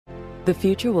The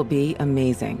future will be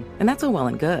amazing, and that's all well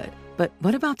and good. But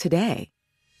what about today?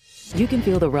 You can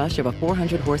feel the rush of a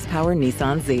 400-horsepower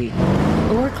Nissan Z.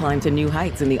 Or climb to new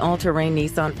heights in the all-terrain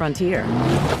Nissan Frontier.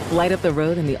 Light up the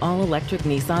road in the all-electric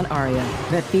Nissan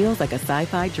Ariya that feels like a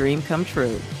sci-fi dream come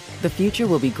true. The future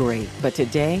will be great, but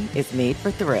today is made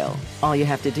for thrill. All you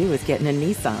have to do is get in a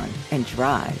Nissan and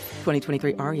drive.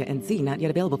 2023 Ariya and Z not yet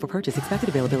available for purchase. Expected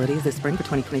availability is this spring for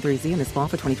 2023 Z and this fall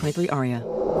for 2023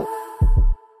 Ariya.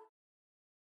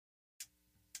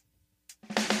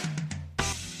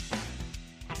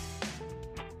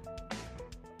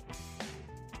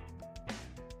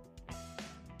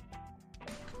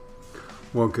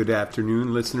 Well, good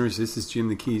afternoon, listeners. This is Jim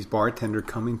the Keys Bartender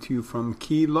coming to you from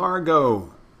Key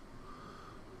Largo.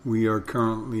 We are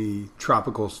currently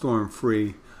tropical storm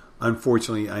free.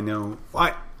 Unfortunately, I know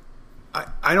I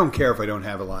don't care if I don't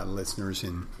have a lot of listeners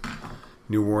in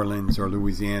New Orleans or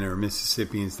Louisiana or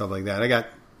Mississippi and stuff like that. I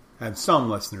have some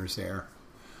listeners there.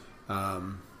 I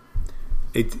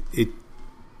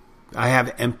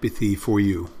have empathy for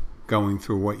you going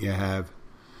through what you have.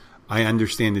 I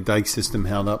understand the dike system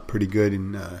held up pretty good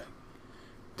in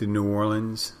the New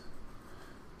Orleans,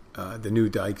 the new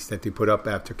dikes that they put up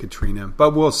after Katrina.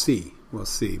 But we'll see. We'll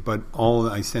see. But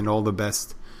I send all the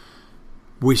best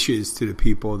wishes to the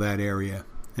people of that area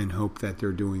and hope that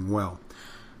they're doing well.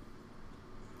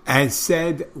 As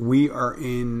said, we are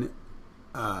in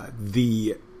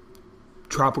the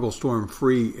tropical storm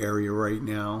free area right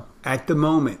now. At the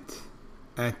moment,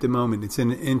 it's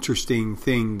an interesting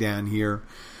thing down here.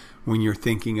 When you're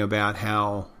thinking about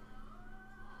how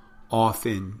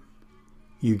often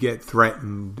you get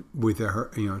threatened with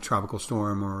a tropical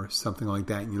storm or something like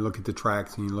that, and you look at the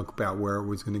tracks and you look about where it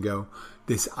was going to go.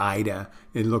 This Ida,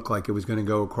 it looked like it was going to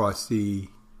go across the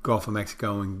Gulf of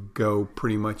Mexico and go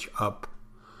pretty much up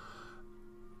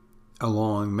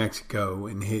along Mexico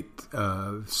and hit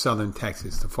southern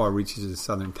Texas, the far reaches of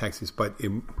southern Texas, but it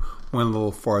went a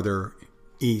little farther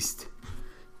east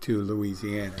to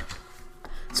Louisiana.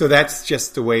 So that's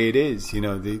just the way it is,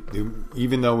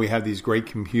 even though we have these great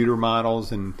computer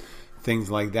models and things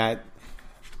like that,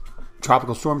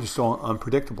 tropical storms are still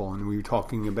unpredictable. And we were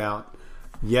talking about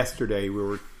yesterday,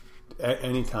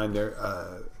 anytime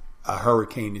a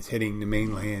hurricane is hitting the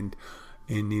mainland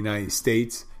in the United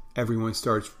States, everyone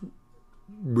starts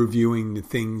reviewing the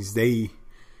things they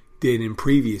did in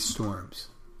previous storms.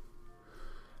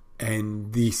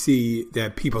 And you see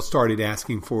that people started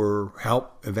asking for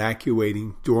help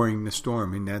evacuating during the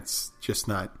storm. And that's just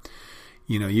not,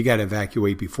 you got to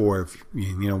evacuate before.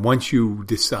 Once you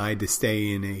decide to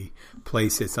stay in a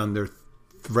place that's under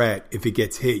threat, if it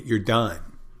gets hit, you're done.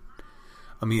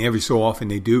 I mean, every so often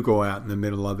they do go out in the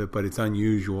middle of it, but it's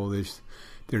unusual.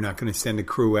 They're not going to send a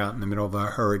crew out in the middle of a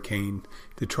hurricane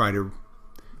to try to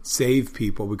save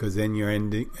people, because then you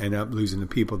end up losing the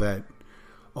people that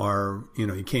are,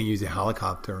 you can't use a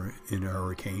helicopter in a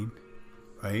hurricane,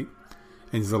 right?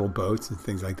 And these little boats and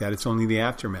things like that. It's only the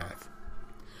aftermath.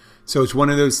 So it's one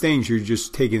of those things you're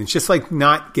just taking. It's just like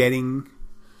not getting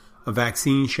a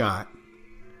vaccine shot.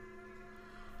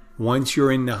 Once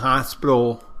you're in the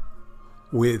hospital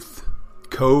with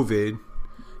COVID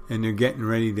and they're getting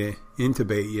ready to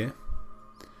intubate you,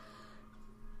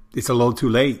 it's a little too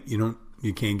late. You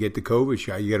can't get the COVID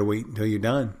shot. You got to wait until you're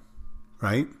done,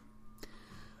 right?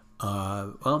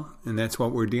 And that's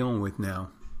what we're dealing with now.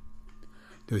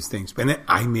 Those things. But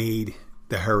I made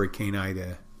the Hurricane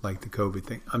Ida like the COVID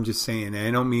thing. I'm just saying, I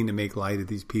don't mean to make light of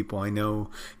these people. I know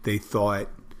they thought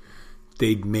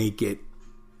they'd make it,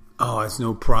 it's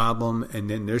no problem. And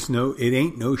then it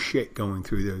ain't no shit going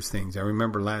through those things. I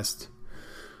remember last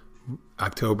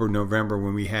October, November,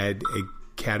 when we had a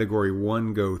Category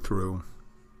 1 go through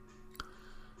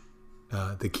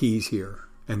the Keys here.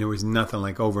 And there was nothing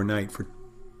like overnight for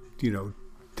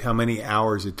how many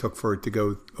hours it took for it to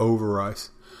go over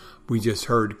us. We just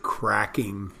heard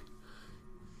cracking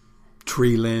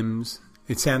tree limbs.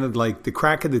 It sounded like the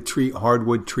crack of the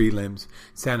hardwood tree limbs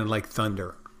sounded like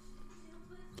thunder.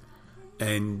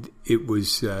 And it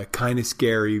was kind of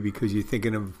scary because you're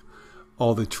thinking of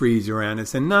all the trees around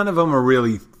us, and none of them are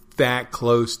really that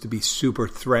close to be super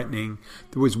threatening.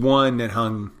 There was one that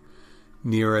hung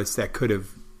near us that could have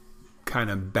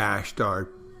kind of bashed our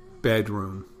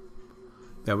bedroom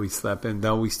that we slept in,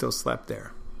 though we still slept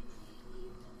there.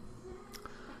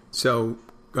 So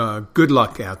good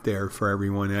luck out there for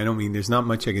everyone. I don't mean there's not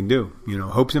much I can do.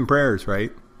 Hopes and prayers,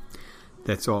 right?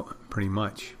 That's all pretty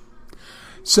much.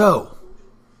 So,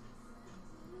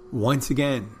 once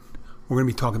again, we're going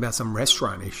to be talking about some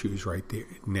restaurant issues right there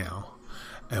now.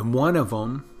 And one of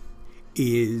them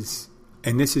is,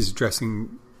 and this is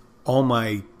addressing all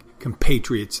my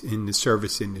compatriots in the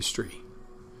service industry.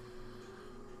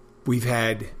 We've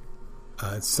had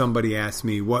somebody ask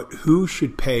me who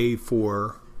should pay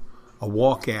for a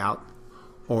walkout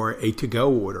or a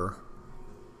to-go order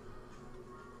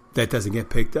that doesn't get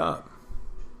picked up.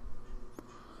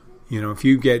 You know, if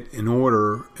you get an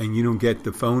order and you don't get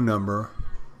the phone number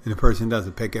and the person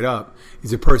doesn't pick it up,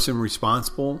 is the person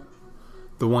responsible,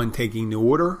 the one taking the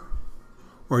order?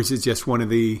 Or is it just one of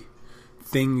the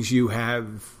things you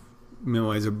have, you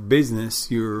know, as a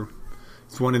business,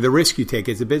 it's one of the risks you take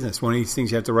as a business. One of these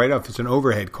things you have to write off. It's an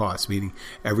overhead cost, meaning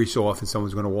every so often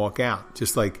someone's going to walk out.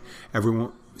 Just like every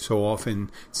so often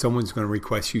someone's going to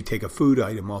request you take a food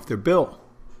item off their bill.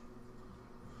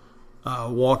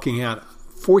 Walking out.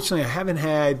 Fortunately, I haven't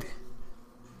had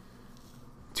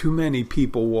too many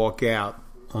people walk out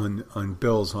on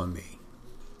bills on me.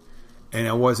 And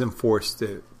I wasn't forced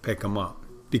to pick them up.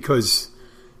 Because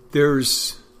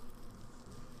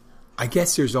I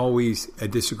guess there's always a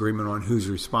disagreement on who's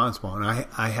responsible. And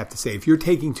I have to say, if you're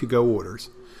taking to-go orders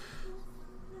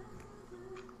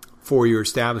for your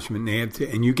establishment,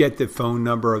 and you get the phone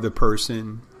number of the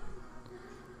person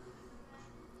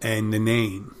and the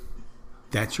name,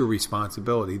 that's your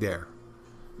responsibility there.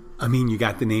 I mean, you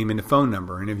got the name and the phone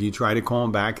number, and if you try to call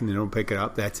them back and they don't pick it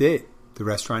up, that's it. The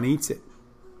restaurant eats it.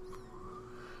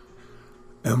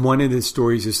 And one of the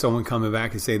stories is someone coming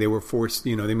back and say they were forced,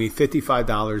 you know, they made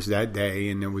 $55 that day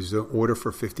and there was an order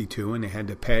for $52 and they had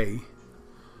to pay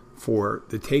for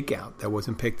the takeout that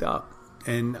wasn't picked up.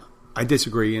 And I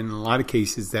disagree. In a lot of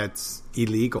cases, that's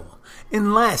illegal.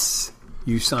 Unless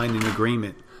you sign an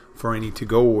agreement for any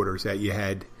to-go orders that you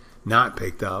had not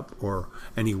picked up or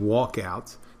any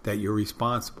walkouts that you're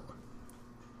responsible.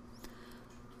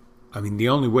 I mean, the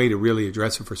only way to really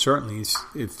address it for certainly is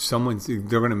if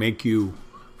they're going to make you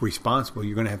responsible,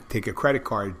 you're going to have to take a credit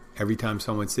card every time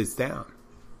someone sits down.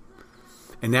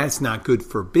 And that's not good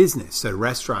for business. So the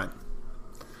restaurant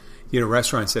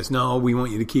says, no, we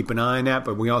want you to keep an eye on that,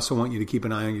 but we also want you to keep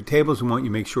an eye on your tables. We want you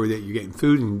to make sure that you're getting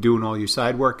food and doing all your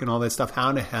side work and all that stuff.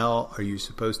 How the hell are you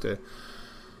supposed to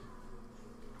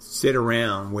sit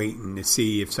around waiting to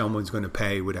see if someone's going to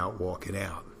pay without walking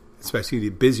out? Especially the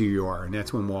busier you are, and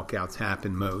that's when walkouts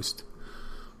happen most.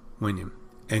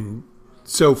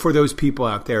 So for those people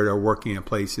out there that are working at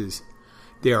places,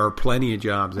 there are plenty of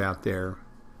jobs out there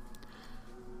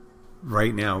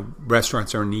right now.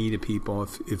 Restaurants are in need of people.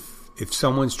 If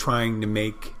someone's trying to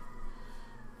make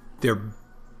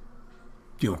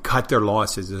cut their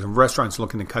losses, if a restaurant's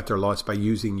looking to cut their loss by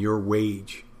using your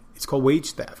wage, it's called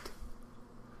wage theft.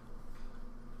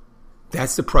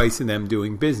 That's the price of them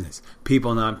doing business.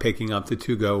 People not picking up the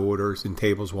to-go orders and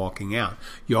tables walking out.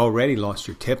 You already lost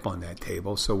your tip on that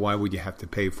table, so why would you have to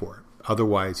pay for it?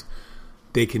 Otherwise,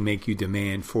 they can make you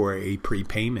demand for a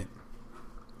prepayment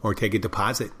or take a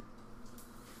deposit.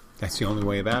 That's the only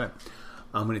way about it.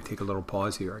 I'm going to take a little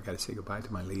pause here. I got to say goodbye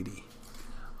to my lady.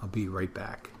 I'll be right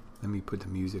back. Let me put the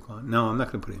music on. No, I'm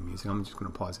not going to put any music. I'm just going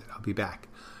to pause it. I'll be back.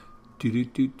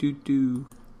 Do-do-do-do-do.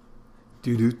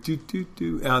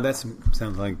 Do-do-do-do-do. Oh, that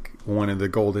sounds like one of the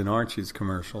Golden Arches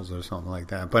commercials or something like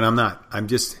that. But I'm not. I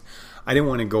didn't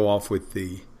want to go off with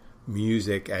the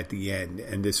music at the end.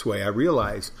 And this way I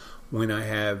realize when I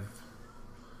have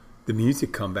the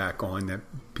music come back on that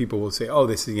people will say, oh,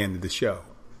 this is the end of the show.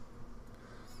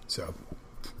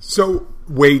 So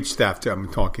wage theft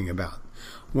I'm talking about.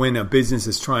 When a business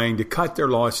is trying to cut their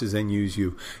losses and use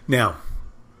you. Now,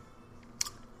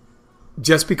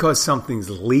 just because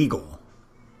something's legal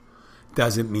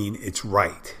doesn't mean it's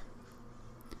right.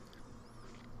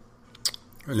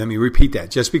 Let me repeat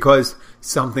that. Just because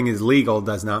something is legal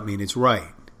does not mean it's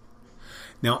right.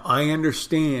 Now, I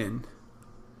understand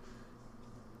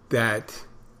that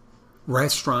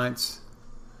restaurants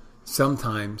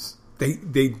sometimes,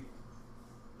 they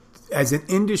as an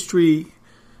industry,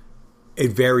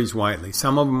 it varies widely.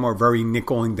 Some of them are very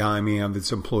nickel and diming of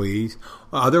its employees.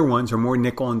 Other ones are more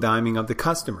nickel and diming of the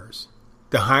customers.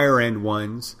 The higher end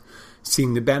ones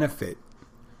seem to benefit.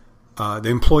 The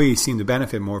employees seem to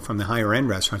benefit more from the higher end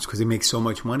restaurants because they make so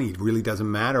much money. It really doesn't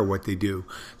matter what they do.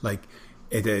 Like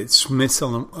at Smith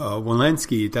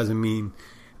Walensky, it doesn't mean.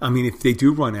 I mean, if they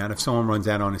do run out, if someone runs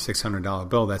out on a $600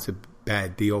 bill, that's a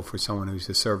bad deal for someone who's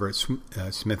a server at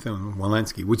Smith and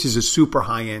Walensky, which is a super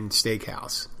high end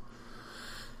steakhouse.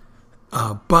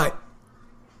 But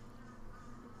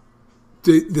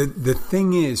the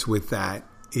thing is with that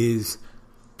is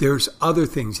there's other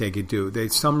things they could do.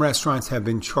 Some restaurants have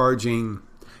been charging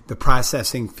the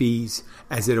processing fees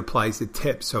as it applies to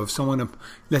tips. So if someone,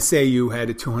 let's say you had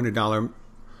a $200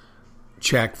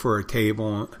 check for a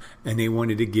table and they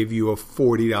wanted to give you a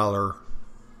 $40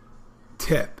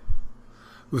 tip,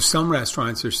 Well, some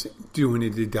restaurants are doing a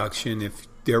deduction if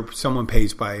someone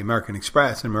pays by American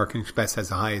Express, and American Express has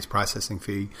the highest processing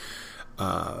fee.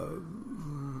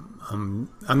 I'm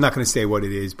not going to say what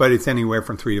it is, but it's anywhere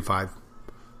from 3 to 5%.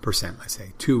 Let's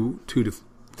say 2 to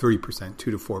 3%,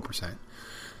 2 to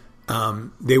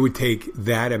 4%. They would take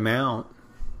that amount,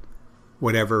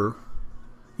 whatever,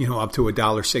 up to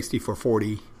 $1.60 for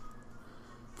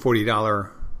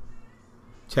 $40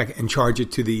 check, and charge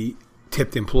it to the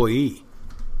tipped employee.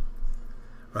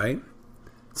 Right?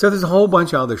 So there's a whole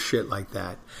bunch of other shit like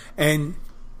that. And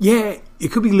yeah,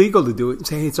 it could be legal to do it and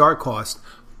say it's our cost,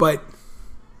 but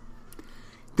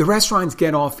the restaurants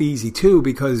get off easy too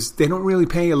because they don't really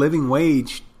pay a living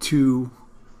wage to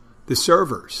the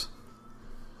servers.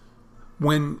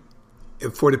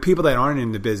 For the people that aren't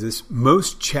in the business,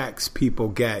 most checks people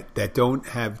get that don't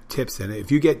have tips in it,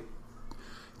 if you get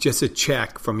just a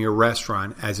check from your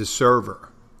restaurant as a server,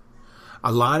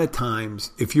 a lot of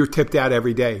times, if you're tipped out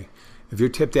every day, and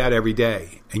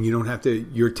you don't have to,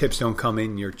 your tips don't come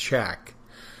in your check,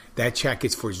 that check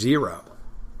is for $0.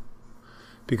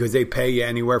 Because they pay you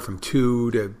anywhere from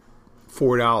 $2 to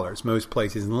 $4, most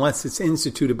places, unless it's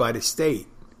instituted by the state.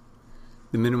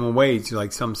 The minimum wage,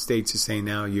 like some states are saying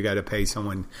now, you got to pay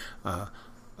someone, a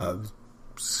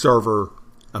server,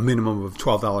 a minimum of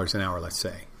 $12 an hour, let's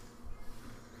say.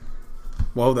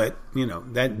 Well,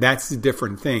 that's a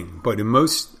different thing. But in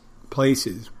most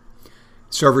places,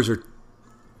 servers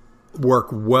work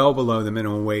well below the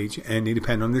minimum wage, and they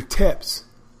depend on their tips.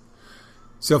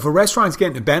 So if a restaurant's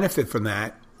getting a benefit from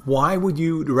that, why would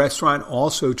the restaurant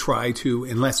also try to,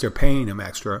 unless they're paying them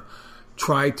extra,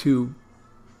 try to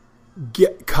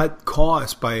cut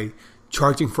costs by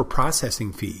charging for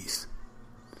processing fees?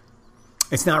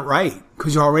 It's not right,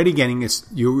 because you're already getting a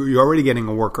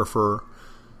worker for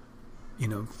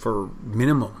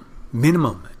minimum,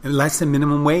 less than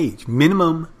minimum wage. The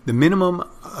minimum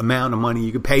amount of money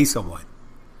you could pay someone.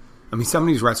 I mean, some of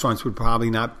these restaurants would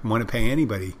probably not want to pay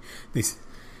anybody.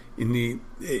 In the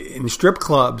strip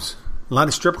clubs, a lot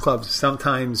of strip clubs,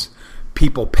 sometimes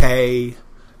people pay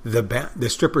the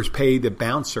strippers pay the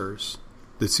bouncers,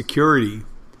 the security,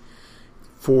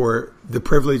 for the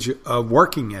privilege of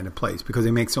working at a place because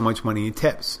they make so much money in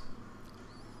tips.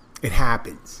 It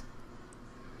happens.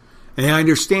 And I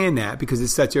understand that because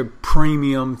it's such a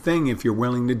premium thing if you're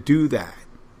willing to do that.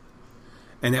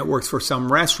 And that works for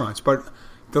some restaurants. But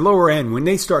the lower end, when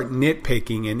they start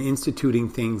nitpicking and instituting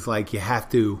things like you have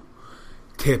to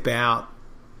tip out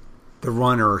the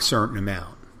runner a certain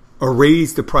amount or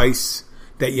raise the price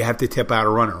that you have to tip out a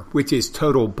runner, which is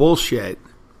total bullshit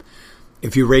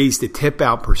if you raise the tip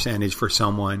out percentage for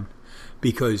someone,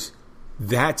 because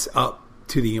that's up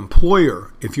to the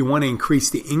employer. If you want to increase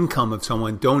the income of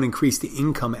someone, don't increase the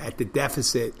income at the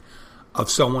deficit of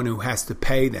someone who has to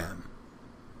pay them.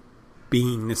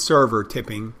 Being the server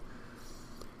tipping,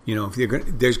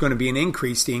 if there's going to be an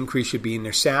increase, the increase should be in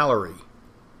their salary.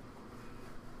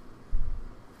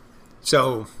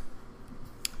 So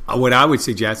what I would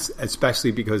suggest,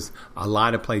 especially because a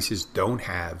lot of places don't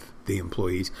have the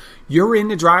employees, you're in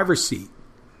the driver's seat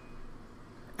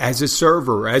as a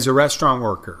server, as a restaurant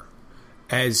worker,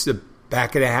 as the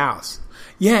back of the house.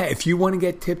 Yeah, if you want to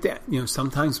get tipped out,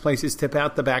 sometimes places tip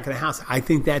out the back of the house. I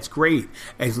think that's great,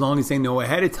 as long as they know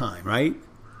ahead of time, right?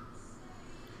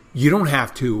 You don't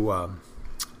have to,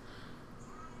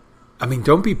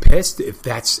 don't be pissed if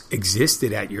that's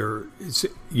existed at your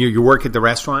work at the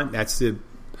restaurant.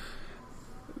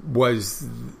 Was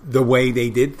the way they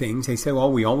did things. They said,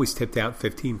 well, we always tipped out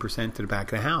 15% to the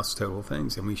back of the house, total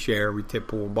things, and we tip,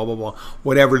 blah, blah, blah,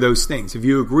 whatever those things. If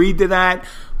you agreed to that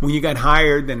when you got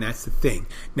hired, then that's the thing.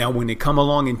 Now, when they come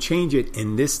along and change it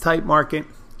in this type market,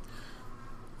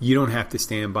 you don't have to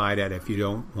stand by that if you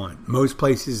don't want. Most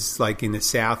places, like in the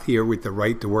South here with the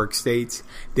right to work states,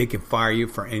 they can fire you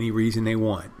for any reason they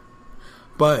want.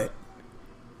 But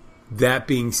that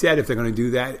being said, if they're going to do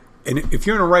that, and if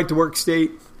you're in a right to work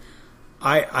state,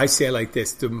 I say it like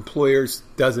this: the employers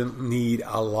doesn't need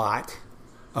a lot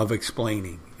of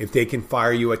explaining. If they can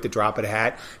fire you at the drop of a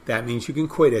hat, that means you can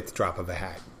quit at the drop of a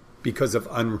hat because of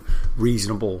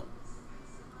unreasonable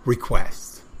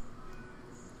requests,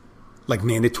 like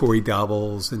mandatory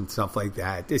doubles and stuff like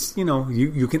that. It's,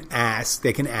 you can ask,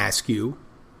 they can ask you,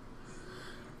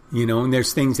 and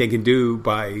there's things they can do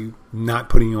by not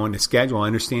putting you on the schedule. I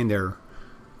understand their,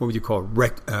 what would you call it,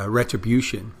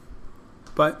 retribution,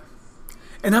 but.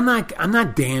 And I'm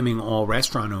not damning all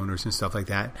restaurant owners and stuff like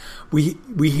that. We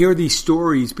hear these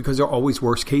stories because they're always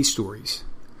worst case stories.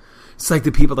 It's like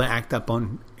the people that act up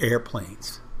on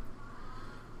airplanes.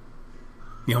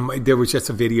 There was just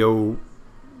a video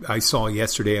I saw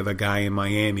yesterday of a guy in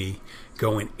Miami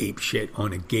going apeshit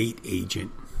on a gate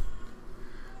agent,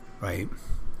 right?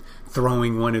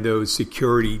 Throwing one of those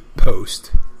security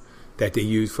posts that they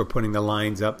use for putting the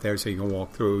lines up there so you can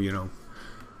walk through,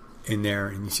 in there,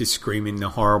 and he's just screaming the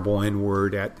horrible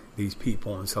N-word at these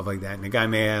people and stuff like that. And the guy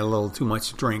may have had a little too much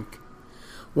to drink.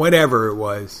 Whatever it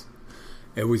was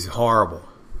horrible.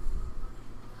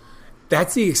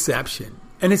 That's the exception.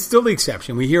 And it's still the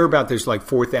exception. We hear about there's like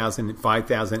 4,000,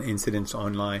 5,000 incidents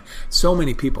online. So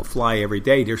many people fly every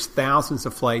day. There's thousands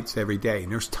of flights every day.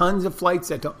 And there's tons of flights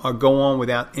that go on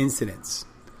without incidents.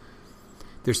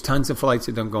 There's tons of flights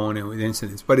that don't go on with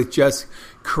incidents. But it just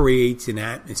creates an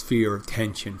atmosphere of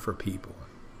tension for people.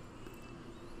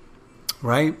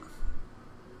 Right?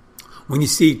 When you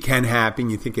see it can happen,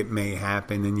 you think it may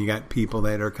happen. And you got people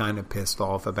that are kind of pissed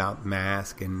off about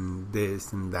masks and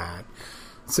this and that.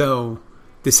 So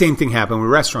the same thing happened with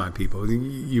restaurant people.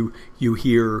 You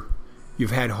hear,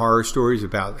 you've had horror stories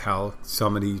about how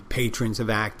some of these patrons have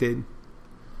acted.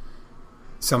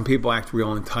 Some people act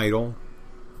real entitled.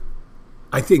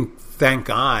 I think, thank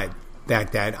God,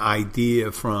 that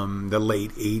idea from the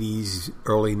late 80s,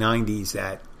 early 90s,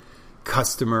 that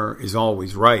customer is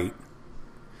always right,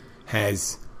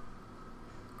 has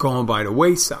gone by the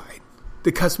wayside.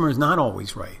 The customer is not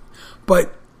always right.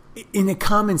 But in a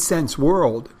common sense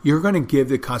world, you're going to give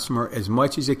the customer as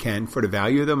much as you can for the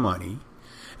value of the money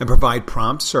and provide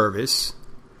prompt service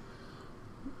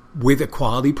with a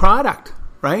quality product,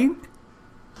 right?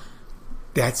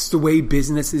 That's the way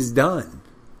business is done.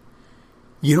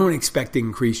 You don't expect to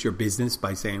increase your business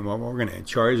by saying, well, we're going to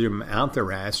charge them out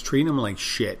their ass, treat them like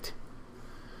shit,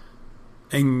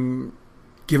 and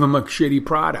give them a shitty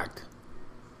product.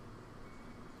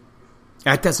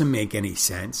 That doesn't make any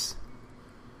sense.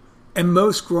 And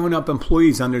most grown-up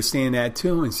employees understand that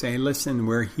too and say, listen,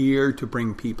 we're here to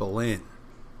bring people in.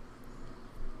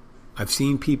 I've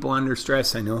seen people under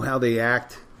stress. I know how they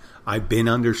act. I've been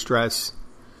under stress.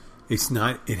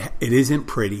 It isn't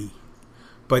pretty,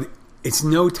 but it's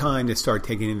no time to start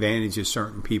taking advantage of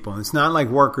certain people. And it's not like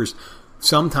workers.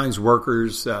 Sometimes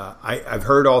workers, I've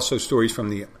heard also stories from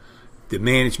the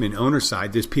management owner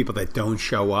side. There's people that don't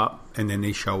show up and then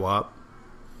they show up,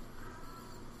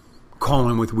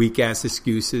 calling with weak-ass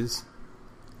excuses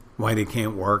why they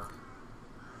can't work,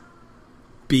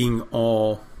 being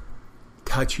all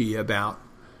touchy about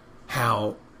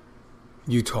how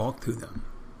you talk to them.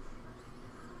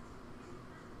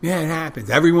 Yeah, it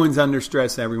happens. Everyone's under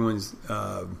stress. Everyone's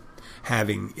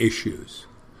having issues.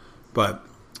 But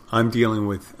I'm dealing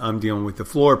with the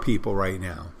floor people right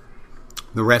now.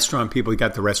 The restaurant people, you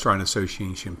got the restaurant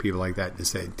association, people like that to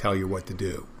say, tell you what to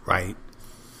do, right?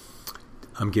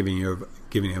 I'm giving you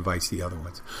advice to the other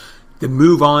ones. To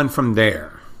move on from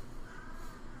there,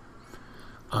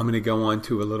 I'm going to go on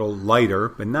to a little lighter,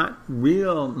 but not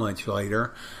real much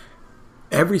lighter.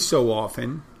 Every so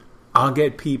often, I'll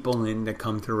get people in that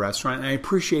come to the restaurant, and I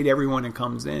appreciate everyone that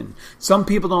comes in. Some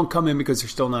people don't come in because they're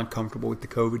still not comfortable with the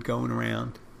COVID going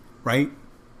around, right?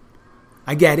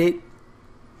 I get it.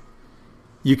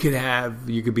 You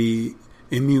could be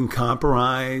immune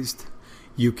compromised.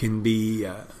 You can be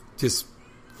just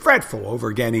fretful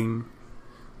over getting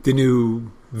the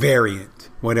new variant,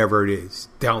 whatever it is,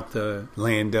 Delta,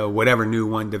 Lambda, whatever new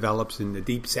one develops in the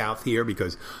deep south here,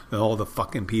 because of all the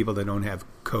fucking people that don't have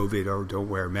COVID or don't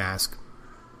wear a mask.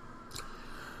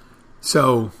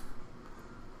 So,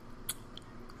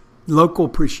 local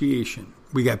appreciation.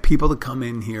 We got people that come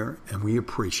in here and we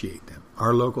appreciate them.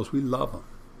 Our locals, we love them.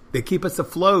 They keep us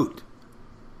afloat.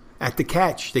 At the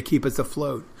catch, they keep us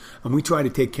afloat. And we try to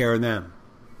take care of them.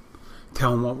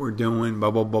 Tell them what we're doing,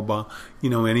 blah, blah, blah, blah.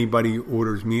 Anybody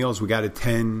orders meals, we got a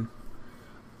 10,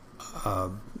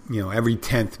 every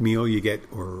 10th meal you get,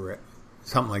 or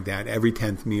something like that. Every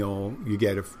 10th meal you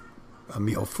get a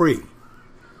meal free.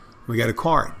 We got a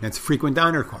card. That's a frequent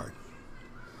diner card.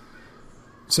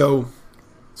 So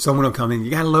someone will come in,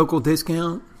 you got a local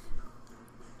discount?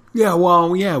 Yeah,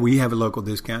 we have a local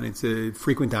discount. It's a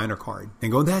frequent diner card. They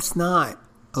go, that's not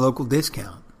a local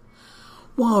discount.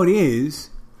 Well, it is.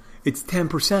 It's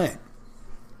 10%.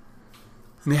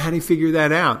 And how do you figure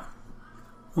that out?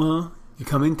 Well, you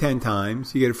come in 10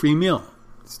 times, you get a free meal.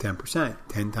 It's 10%.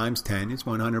 10 times 10 is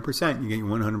 100%. You get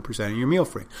 100% of your meal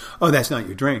free. Oh, that's not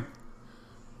your drink.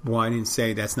 Well, I didn't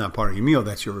say that's not part of your meal.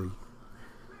 That's your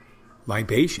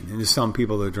libation. And there's some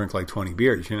people that drink like 20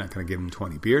 beers. You're not going to give them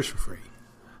 20 beers for free.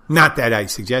 Not that I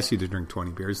suggest you to drink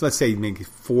 20 beers. Let's say you make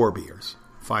 4 beers,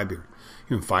 5 beers.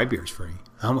 Even 5 beers free.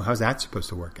 How's that supposed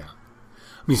to work out?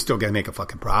 I mean, you still got to make a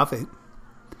fucking profit.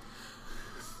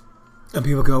 And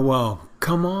people go, well,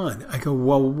 come on. I go,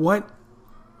 well,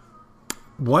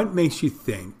 what makes you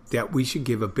think that we should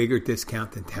give a bigger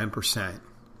discount than 10%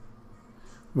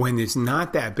 when there's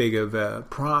not that big of a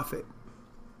profit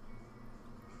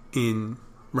in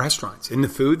restaurants? In the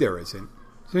food, there isn't.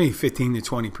 It's only 15 to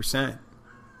 20%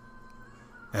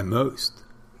 at most.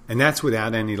 And that's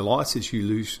without any losses you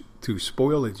lose to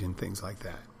spoilage and things like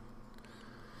that.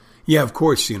 Yeah, of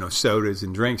course, sodas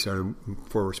and drinks are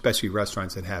for especially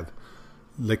restaurants that have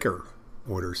liquor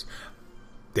orders.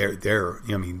 They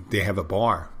have a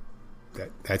bar.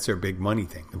 That's their big money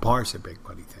thing. The bar's their big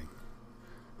money thing,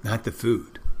 not the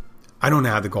food. I don't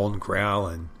know how the Golden Corral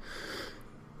and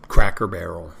Cracker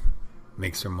Barrel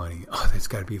makes their money. Oh, that's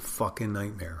got to be a fucking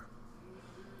nightmare.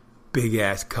 Big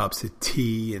ass cups of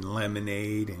tea and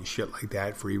lemonade and shit like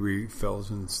that, free refills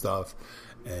and stuff,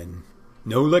 and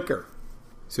no liquor.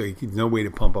 So there's no way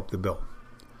to pump up the bill.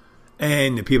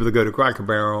 And the people that go to Cracker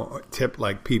Barrel tip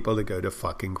like people that go to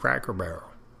fucking Cracker Barrel.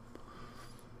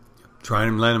 Try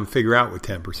and let them figure out what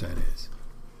 10% is.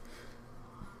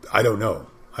 I don't know.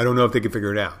 I don't know if they can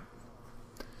figure it out.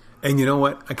 And you know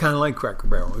what? I kind of like Cracker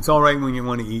Barrel. It's all right when you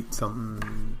want to eat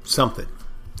something.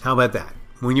 How about that?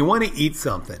 When you want to eat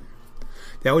something,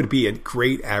 that would be a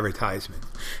great advertisement.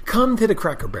 Come to the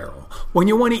Cracker Barrel when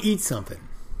you want to eat something.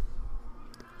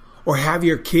 Or have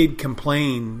your kid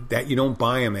complain that you don't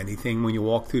buy them anything when you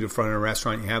walk through the front of a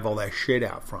restaurant. You have all that shit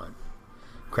out front.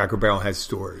 Cracker Barrel has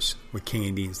stores with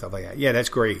candy and stuff like that. Yeah, that's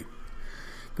great.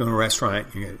 Go to a restaurant,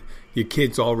 your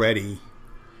kid's already,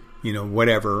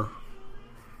 whatever,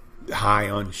 high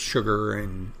on sugar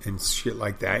and shit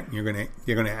like that. You're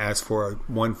gonna ask for a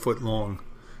 1 foot long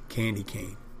candy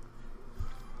cane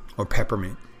or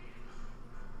peppermint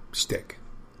stick.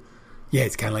 Yeah,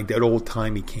 it's kind of like that old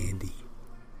timey candy.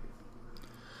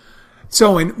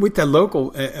 So, and with the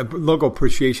local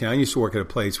appreciation, I used to work at a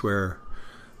place where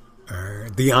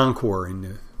the Encore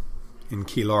in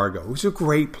Key Largo. It was a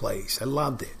great place. I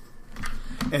loved it.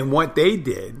 And what they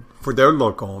did for their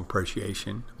local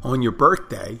appreciation, on your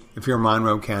birthday, if you're a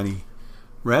Monroe County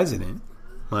resident,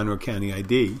 Monroe County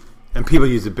ID, and people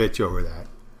use a bitch over that.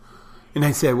 And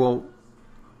I said, well,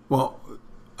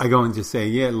 I go and just say,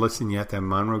 yeah, listen, you have to have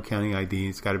Monroe County ID.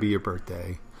 It's got to be your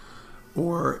birthday.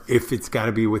 Or if it's got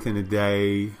to be within a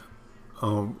day,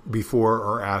 before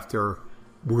or after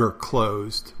we're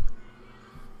closed.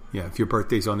 Yeah, if your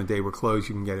birthday's on the day we're closed,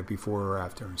 you can get it before or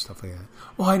after and stuff like that.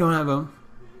 Well, I don't have them.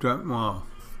 Well,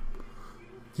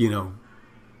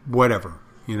 whatever.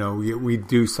 We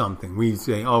do something. We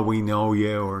say, oh, we know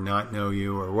you or not know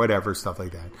you or whatever, stuff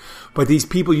like that. But these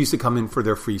people used to come in for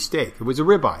their free steak. It was a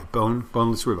ribeye,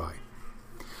 boneless ribeye.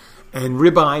 And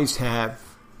ribeyes have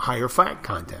higher fat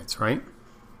contents, right?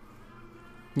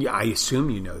 Yeah, I assume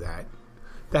you know that.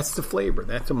 That's the flavor.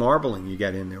 That's the marbling you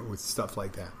get in there with stuff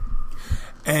like that.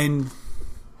 And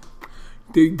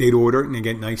they'd order it and they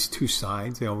get nice 2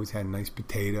 sides. They always had a nice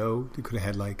potato. They could have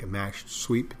had like a mashed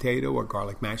sweet potato or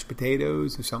garlic mashed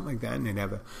potatoes or something like that. And they'd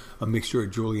have a mixture of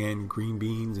julienne green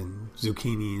beans and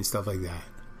zucchini and stuff like that.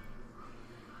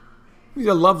 It was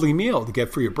a lovely meal to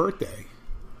get for your birthday.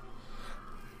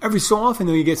 Every so often,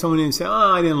 though, you get someone in and say,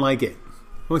 oh, I didn't like it.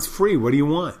 Well, it's free. What do you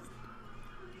want?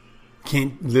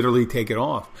 Can't literally take it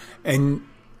off. And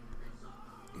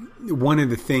one of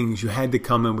the things, you had to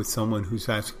come in with someone who's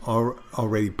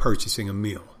already purchasing a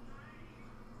meal.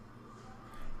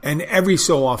 And every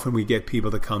so often, we get people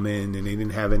to come in and they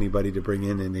didn't have anybody to bring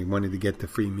in and they wanted to get the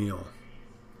free meal.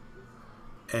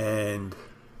 And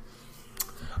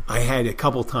I had a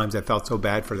couple times I felt so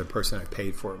bad for the person I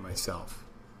paid for it myself.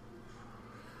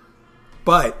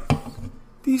 But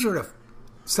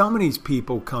some of these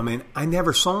people come in, I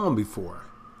never saw them before.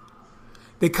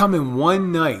 They come in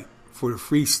one night for a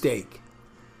free steak.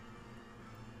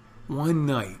 One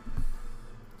night.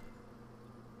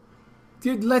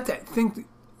 Dude, let that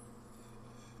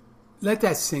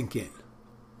sink in.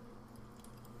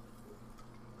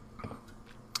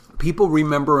 People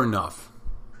remember enough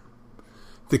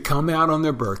to come out on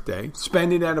their birthday,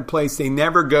 spend it at a place they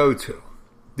never go to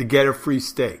get a free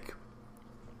steak.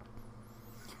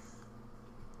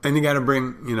 And you got to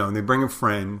bring, they bring a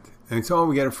friend. And it's, oh,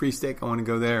 we got a free steak. I want to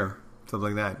go there. Stuff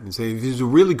like that. And say, if he's a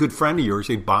really good friend of yours,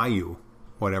 they'd buy you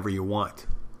whatever you want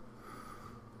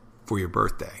for your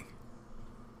birthday.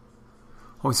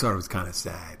 I always thought it was kind of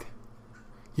sad.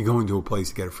 You go into a place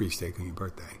to get a free steak on your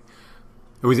birthday.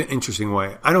 It was an interesting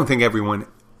way. I don't think everyone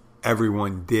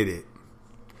did it.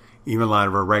 Even a lot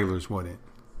of our regulars wouldn't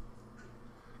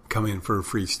come in for a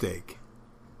free steak.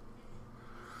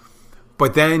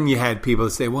 But then you had people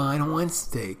say, well, I don't want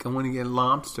steak. I want to get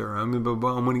lobster. I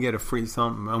want to get a free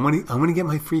something. I want to get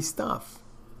my free stuff.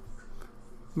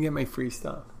 Get my free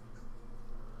stuff.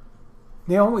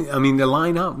 They always, I mean, they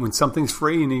line up when something's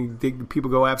free and people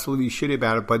go absolutely shitty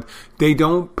about it, but they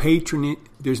don't patronage.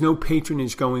 There's no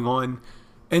patronage going on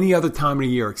any other time of the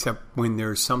year except when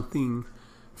there's something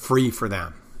free for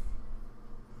them.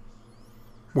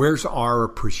 Where's our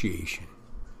appreciation?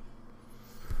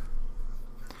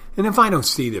 And if I don't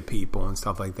see the people and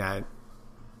stuff like that,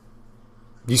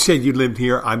 you said you lived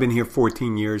here. I've been here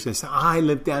 14 years. I said, I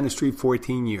lived down the street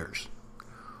 14 years.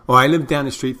 Or I lived down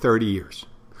the street 30 years.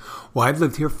 Well, I've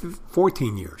lived here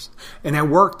 14 years. And I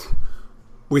worked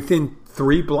within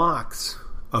 3 blocks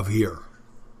of here.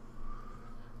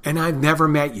 And I've never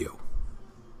met you.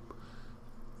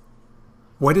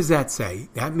 What does that say?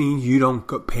 That means you don't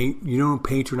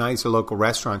patronize the local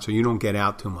restaurant, so you don't get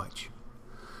out too much.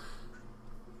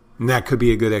 And that could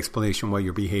be a good explanation why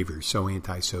your behavior is so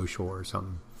antisocial or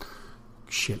some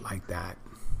shit like that.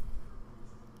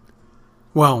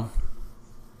 Well,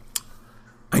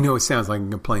 I know it sounds like a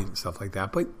complaint and stuff like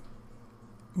that, but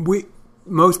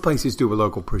most places do a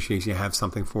local appreciation, have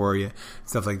something for you,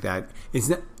 stuff like that.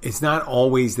 It's not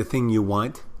always the thing you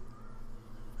want.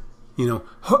 You know,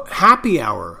 happy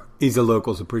hour is a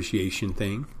locals appreciation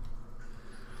thing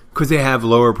because they have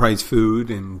lower priced food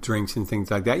and drinks and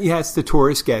things like that. Yes, the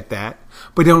tourists get that,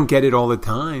 but they don't get it all the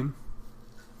time.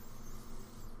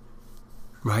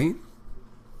 Right?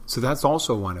 So that's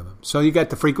also one of them. So you got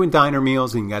the frequent diner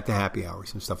meals and you got the happy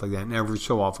hours and stuff like that. And every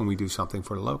so often we do something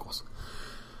for the locals.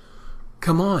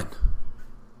 Come on.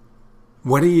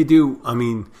 What do you do? I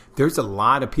mean, there's a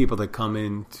lot of people that come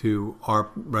into our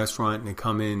restaurant and they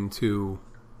come in to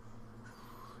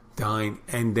dine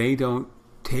and they don't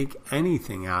take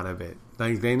anything out of it.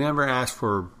 Like they never ask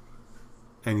for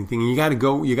anything. And you got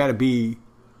to be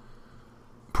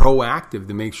proactive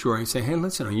to make sure I say, hey,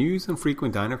 listen, are you using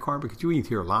frequent diner card? Because you eat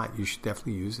here a lot. You should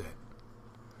definitely use it.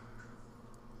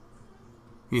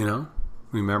 You know,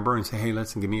 remember and say, hey,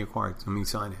 listen, give me a card. Let me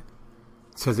sign it.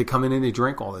 It says they come in and they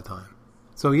drink all the time.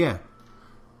 So yeah,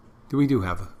 we do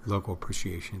have a local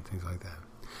appreciation, things like that.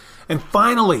 And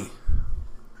finally,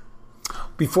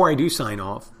 before I do sign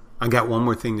off, I got one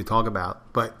more thing to talk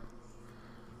about. But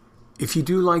if you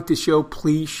do like the show,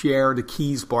 please share the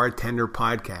Keys Bartender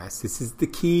podcast. This is the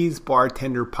Keys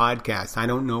Bartender podcast. I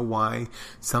don't know why.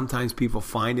 Sometimes people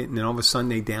find it and then all of a sudden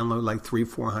they download like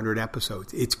 300-400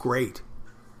 episodes. It's great.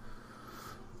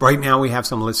 Right now we have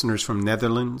some listeners from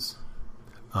Netherlands,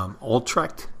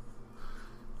 Utrecht,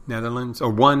 Netherlands,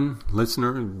 or one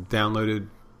listener downloaded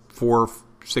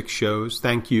 4-6 shows.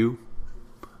 Thank you.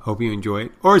 Hope you enjoy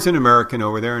it. Or it's an American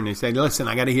over there and they say, listen,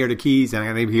 I got to hear the Keys and I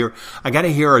got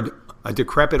to hear a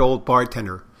decrepit old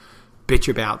bartender bitch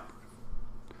about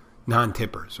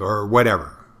non-tippers or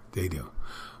whatever they do.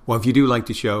 Well, if you do like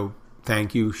the show,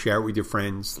 thank you. Share it with your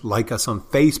friends. Like us on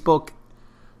Facebook,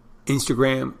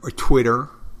 Instagram, or Twitter.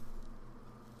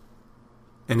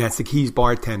 And that's the Keys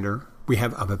Bartender. We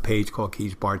have a page called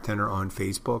Keys Bartender on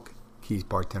Facebook, Keys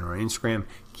Bartender on Instagram,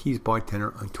 Keys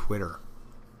Bartender on Twitter.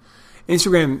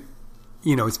 Instagram,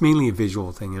 you know, it's mainly a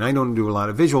visual thing, and I don't do a lot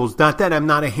of visuals. Not that I'm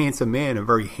not a handsome man. I'm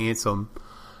very handsome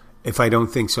if I don't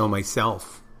think so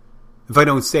myself. If I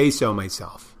don't say so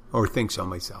myself or think so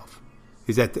myself.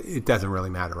 It doesn't really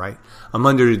matter, right? I'm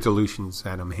under the delusions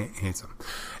that I'm handsome.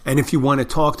 And if you want to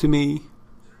talk to me,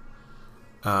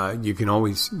 you can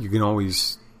always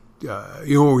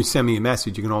send me a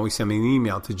message. You can always send me an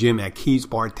email to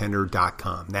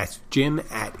jim@keysbartender.com. That's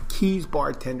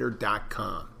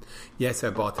jim@keysbartender.com. Yes, I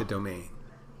bought the domain.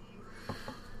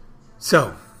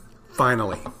 So,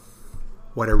 finally,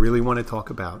 what I really want to talk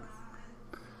about,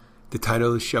 the title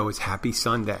of the show is Happy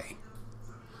Sunday.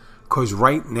 Because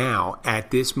right now,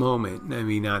 at this moment, I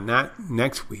mean, not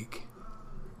next week,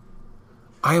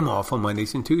 I am off on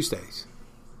Mondays and Tuesdays.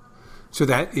 So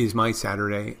that is my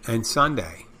Saturday and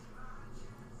Sunday.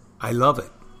 I love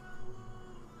it.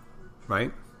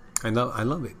 Right? I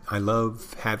love it. I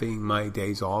love having my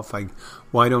days off. I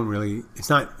went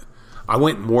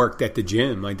and worked at the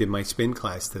gym. I did my spin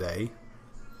class today.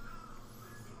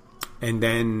 And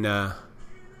then,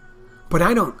 but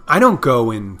I don't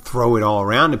go and throw it all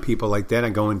around to people like that.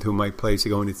 I go into my place, I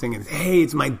go into thing and say, hey,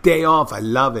 it's my day off. I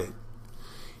love it.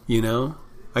 You know?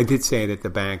 I did say it at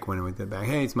the bank when I went to the bank.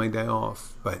 Hey, it's my day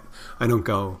off. But I don't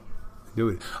go do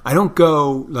it. I don't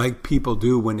go like people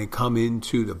do when they come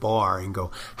into the bar and go,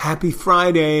 Happy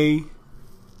Friday.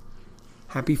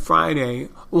 Happy Friday.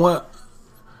 Well,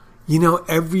 you know,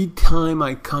 every time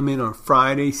I come in on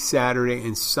Friday, Saturday,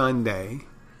 and Sunday,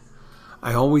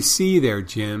 I always see you there,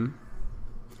 Jim.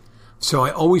 So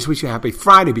I always wish you a happy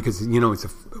Friday because, you know, it's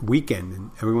a weekend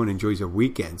and everyone enjoys their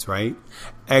weekends, right?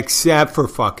 Except for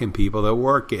fucking people that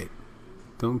work it.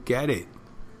 Don't get it.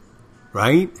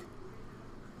 Right?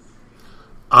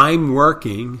 I'm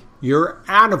working, you're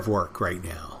out of work right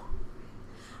now.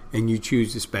 And you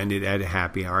choose to spend it at a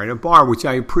happy hour at a bar, which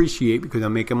I appreciate because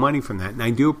I'm making money from that. And I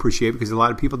do appreciate it because a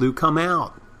lot of people do come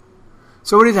out.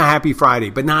 So it is a happy Friday,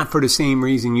 but not for the same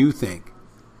reason you think.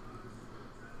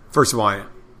 First of all,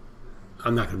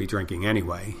 I'm not going to be drinking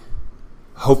anyway.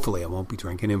 Hopefully I won't be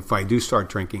drinking. And if I do start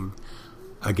drinking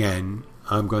again,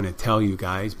 I'm going to tell you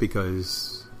guys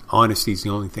because honesty is the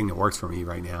only thing that works for me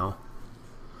right now.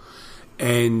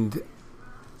 And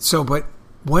so, but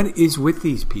what is with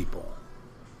these people?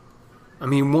 I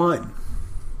mean, one,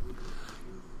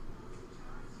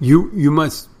 you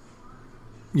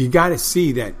got to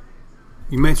see that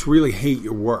you must really hate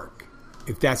your work.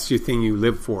 If that's your thing you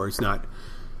live for, it's not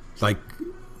like,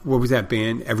 what was that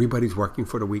band? Everybody's working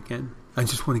for the weekend. I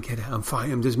just want to get out. I'm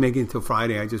fine. I'm just making it till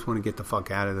Friday. I just want to get the fuck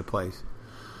out of the place.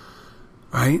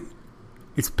 Right?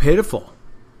 It's pitiful.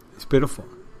 It's pitiful.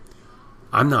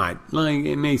 I'm not. Like,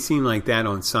 it may seem like that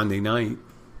on Sunday night.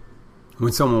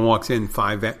 When someone walks in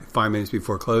 5 minutes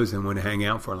before closing and want to hang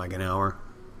out for like an hour.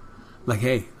 Like,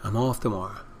 hey, I'm off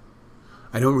tomorrow.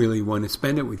 I don't really want to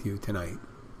spend it with you tonight.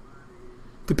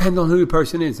 Depends on who the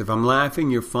person is. If I'm laughing,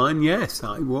 you're fun, yes,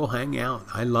 I will hang out.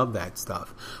 I love that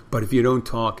stuff. But if you don't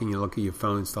talk and you look at your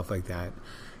phone and stuff like that,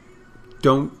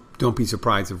 don't be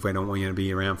surprised if I don't want you to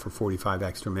be around for 45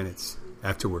 extra minutes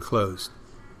after we're closed.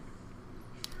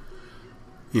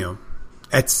 You know,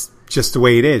 that's just the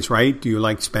way it is, right? Do you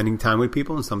like spending time with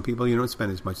people? And some people you don't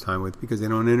spend as much time with because they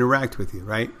don't interact with you,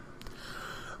 right?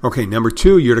 Okay, number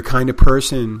 2, you're the kind of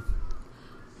person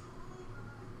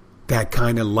that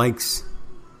kind of likes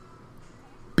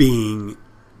being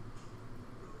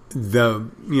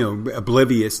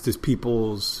oblivious to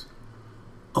people's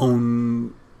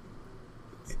own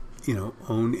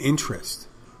interest.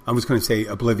 I was going to say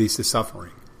oblivious to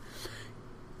suffering.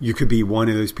 You could be one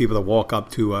of those people that walk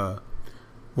up to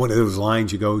one of those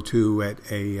lines you go to at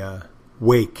a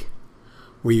wake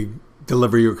where you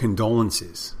deliver your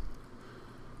condolences.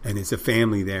 And it's a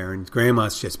family there and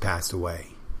grandma's just passed away.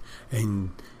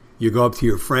 And you go up to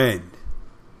your friend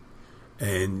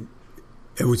and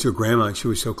it was your grandma and she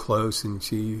was so close and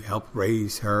she helped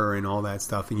raise her and all that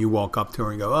stuff. And you walk up to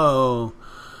her and go,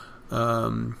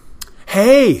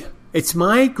 hey, it's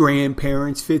my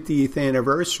grandparents' 50th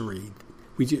anniversary.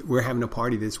 We're having a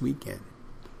party this weekend.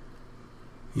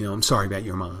 I'm sorry about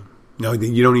your mom. No,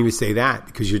 you don't even say that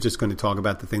because you're just going to talk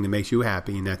about the thing that makes you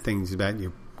happy, and that thing's about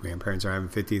your grandparents are having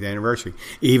 50th anniversary,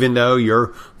 even though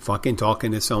you're fucking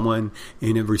talking to someone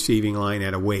in a receiving line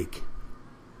at a wake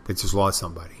that just lost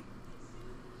somebody.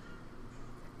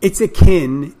 It's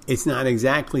akin. It's not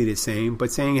exactly the same,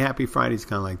 but saying Happy Friday is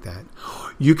kind of like that.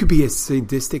 You could be a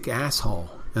sadistic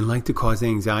asshole and like to cause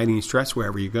anxiety and stress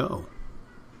wherever you go.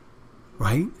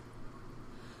 Right?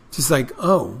 Just like,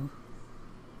 oh,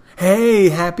 hey,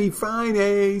 Happy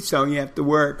Friday. So you have to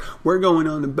work. We're going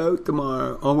on the boat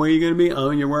tomorrow. Oh, where are you going to be?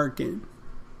 Oh, you're working.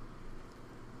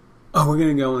 Oh, we're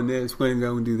going to go on this. We're going to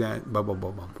go and do that. Blah, blah, blah,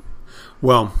 blah.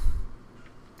 Well,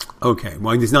 okay.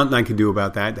 Well, there's nothing I can do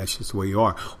about that. That's just the way you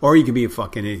are. Or you could be a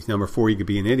fucking idiot. Number 4, you could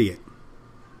be an idiot.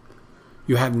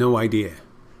 You have no idea.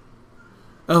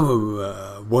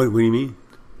 Oh, what do you mean?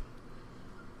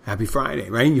 Happy Friday,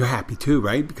 right? You're happy too,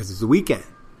 right? Because it's the weekend.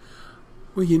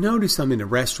 Well, you notice I'm in the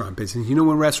restaurant business. You know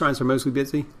when restaurants are mostly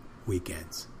busy?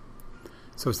 Weekends.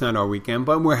 So it's not our weekend,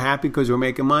 but we're happy because we're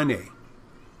making money.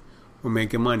 We're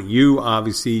making money. You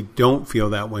obviously don't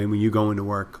feel that way when you go into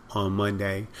work on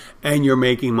Monday and you're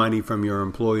making money from your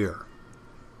employer.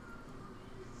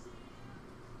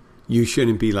 You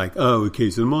shouldn't be like, oh, in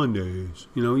case of Mondays.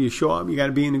 You show up, you got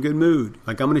to be in a good mood.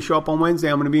 Like, I'm going to show up on Wednesday,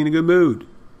 I'm going to be in a good mood.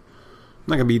 I'm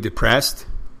not going to be depressed.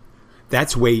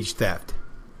 That's wage theft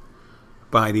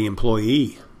by the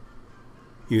employee.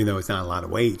 Even though it's not a lot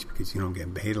of wage because you don't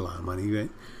get paid a lot of money. But,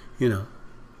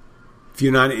 if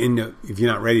you're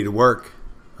not ready to work,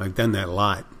 I've done that a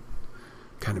lot.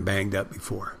 Kind of banged up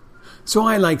before. So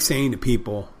I like saying to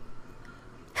people,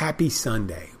 Happy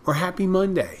Sunday or Happy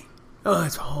Monday.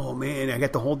 Oh man, I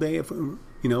got the whole day. I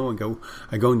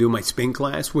go and do my spin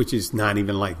class, which is not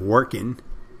even like working.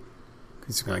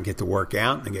 Because I get to work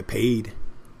out and I get paid.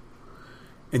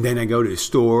 And then I go to the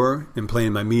store and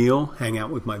plan my meal, hang out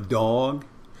with my dog,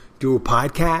 do a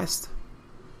podcast.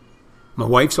 My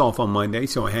wife's off on Monday,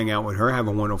 so I hang out with her, have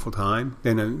a wonderful time.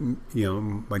 Then,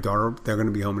 my daughter, they're going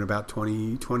to be home in about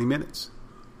 20 minutes.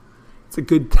 It's a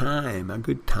good time,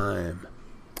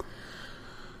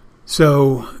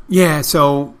 So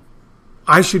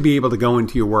I should be able to go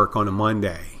into your work on a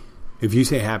Monday. If you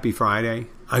say Happy Friday,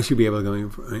 I should be able to go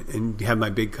in and have my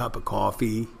big cup of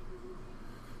coffee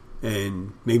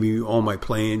and maybe all my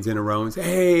plans in a row and say,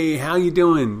 hey, how you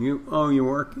doing? You're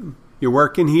working? You're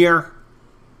working here?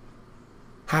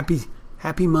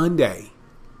 Happy Monday.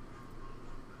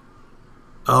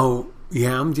 Oh,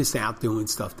 yeah, I'm just out doing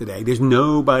stuff today. There's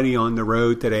nobody on the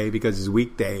road today because it's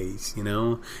weekdays,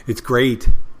 It's great.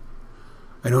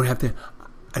 I don't have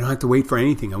to wait for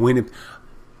anything.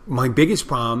 My biggest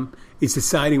problem is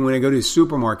deciding when I go to the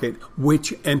supermarket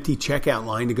which empty checkout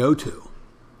line to go to.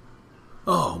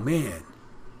 Oh, man.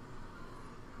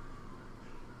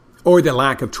 Or the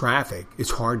lack of traffic.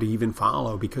 It's hard to even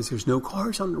follow because there's no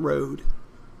cars on the road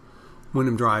when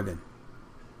I'm driving.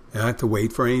 I don't have to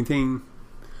wait for anything.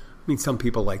 I mean, some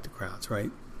people like the crowds,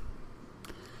 right?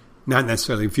 Not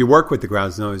necessarily. If you work with the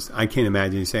crowds, no, I can't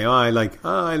imagine you say, I like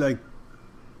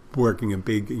working a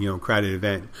big, crowded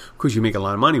event. Of course, you make a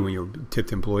lot of money when you're a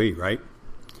tipped employee, right?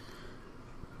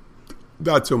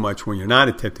 Not so much when you're not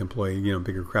a tipped employee.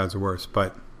 Bigger crowds are worse.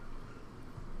 But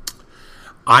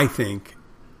I think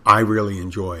I really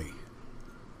enjoy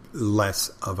less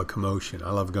of a commotion. I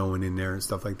love going in there and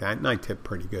stuff like that, and I tip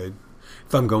pretty good.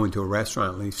 If I'm going to a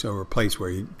restaurant, at least, or a place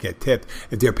where you get tipped,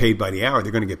 if they're paid by the hour,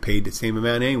 they're going to get paid the same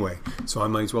amount anyway. So I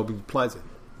might as well be pleasant.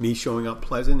 Me showing up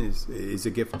pleasant is a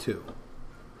gift too.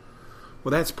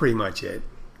 Well, that's pretty much it.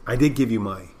 I did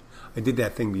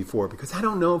that thing before because I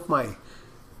don't know if my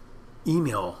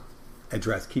email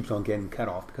address keeps on getting cut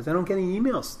off because I don't get any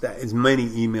emails, as many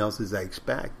emails as I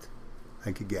expect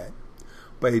I could get.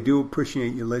 But I do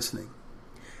appreciate you listening.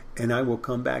 And I will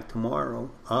come back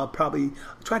tomorrow. I'll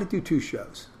try to do 2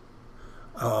 shows.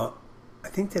 I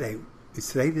think today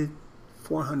the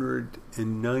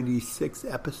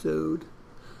 496th episode?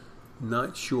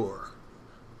 Not sure.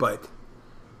 But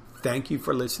thank you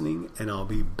for listening, and I'll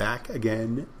be back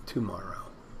again tomorrow.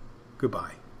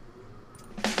 Goodbye.